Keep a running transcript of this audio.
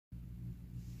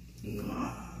Whoa.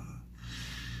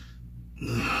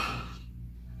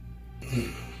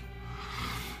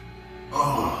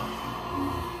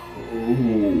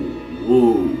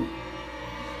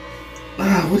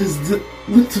 What is this?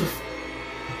 What the?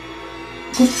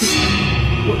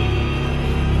 What?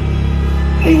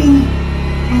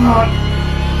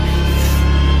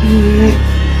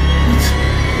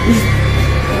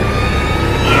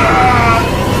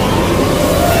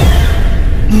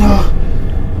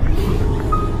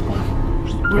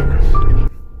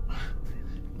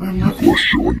 You've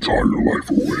lost your entire life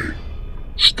away,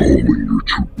 stalling your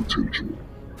true potential.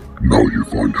 Now you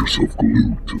find yourself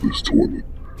glued to this toilet.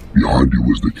 Behind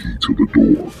you is the key to the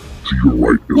door. To your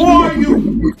right is the lever that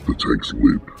will lift the tank's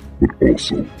lid, but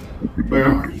also open the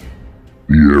door.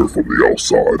 The air from the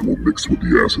outside will mix with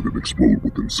the acid and explode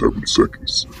within 7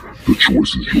 seconds. The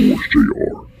choice is yours,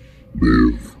 JR.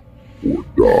 Live or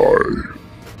die.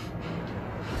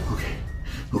 Okay.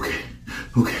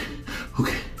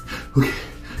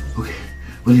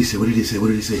 What did he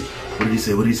say?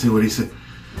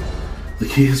 The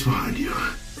key is behind you.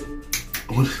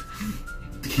 What?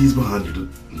 The key's behind you.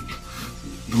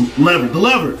 The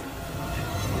lever.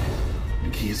 The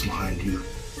key is behind you.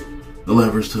 The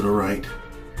lever's to the right.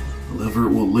 The lever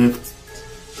will lift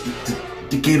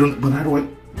the gate on. But how do I?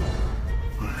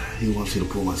 He wants me to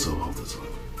pull myself off this one.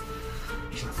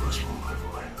 Should I flush my life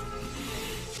away?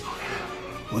 Okay.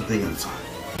 One thing at a time.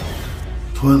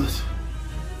 Toilet.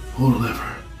 Hold the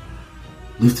lever.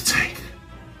 Lift the tank.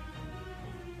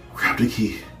 Grab the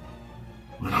key.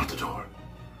 Run out the door.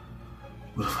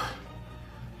 What if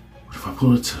I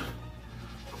pull the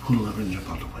lever and jump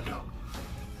out the window?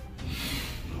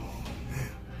 Oh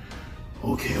man.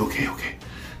 Okay.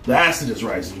 The acid is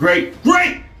rising. Great!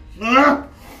 I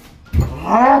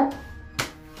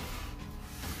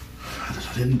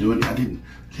didn't do it. I didn't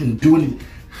do anything.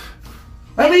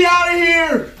 Let me out of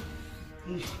here! I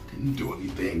didn't do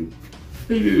anything.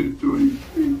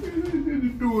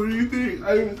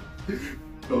 I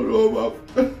don't know about.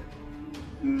 I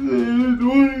didn't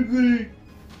do anything.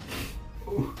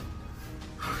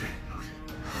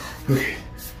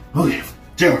 Okay.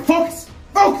 Jared, focus.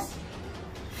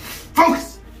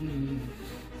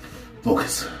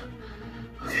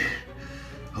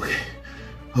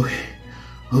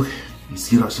 Okay. Let's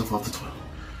get ourselves off the toilet.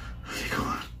 Okay, come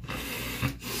on.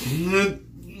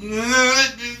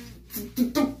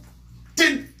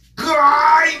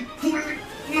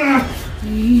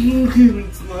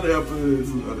 It's not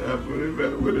happening.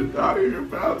 Better with it out of your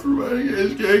bathroom. I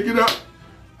just can't get up.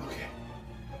 Okay.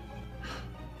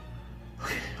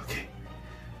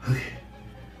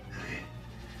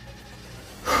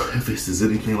 If this is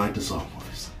anything like the Saw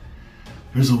movies,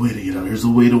 there's a way to get out. There's a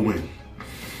way to win.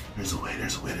 There's a way.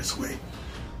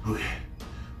 Okay.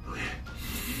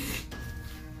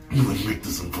 I'm gonna make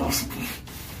this impossible.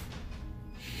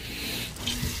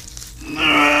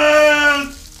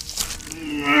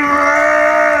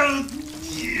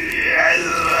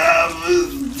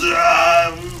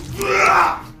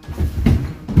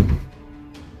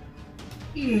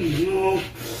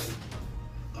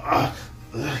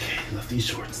 Okay, left these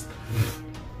shorts.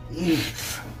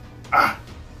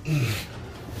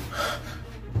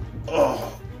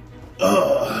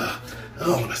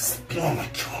 Oh my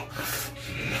God.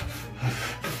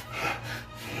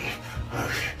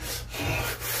 Okay.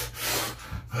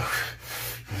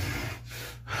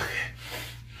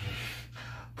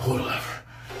 Pull the lever.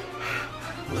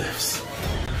 Lifts.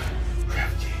 Grab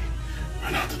the key.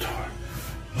 Run out the door.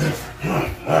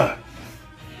 Lever.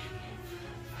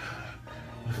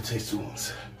 If it takes too long.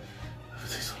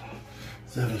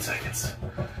 7 seconds.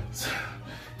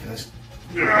 Can I just...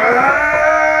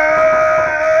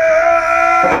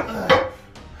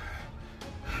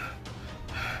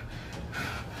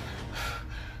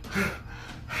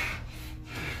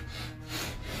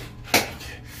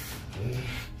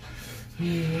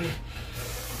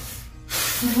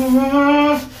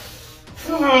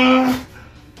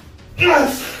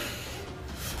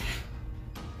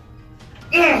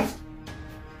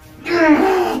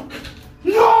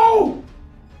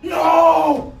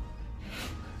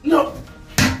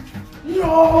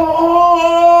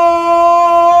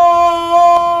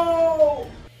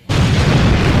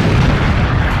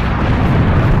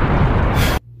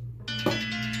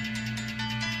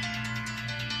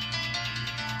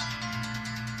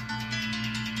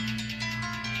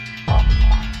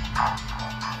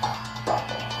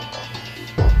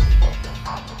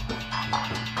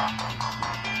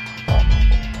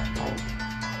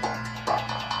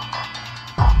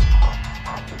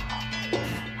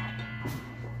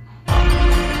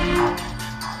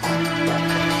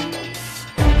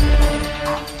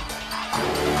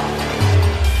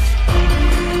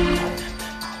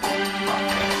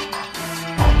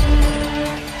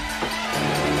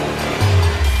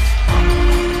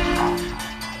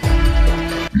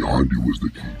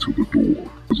 the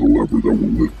door has a lever that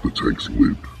will lift the tank's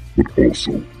lid, but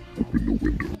also open the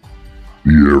window.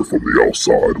 The air from the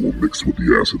outside will mix with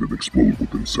the acid and explode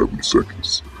within 7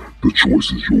 seconds. The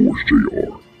choice is yours,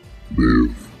 JR.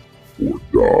 Live or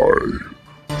die.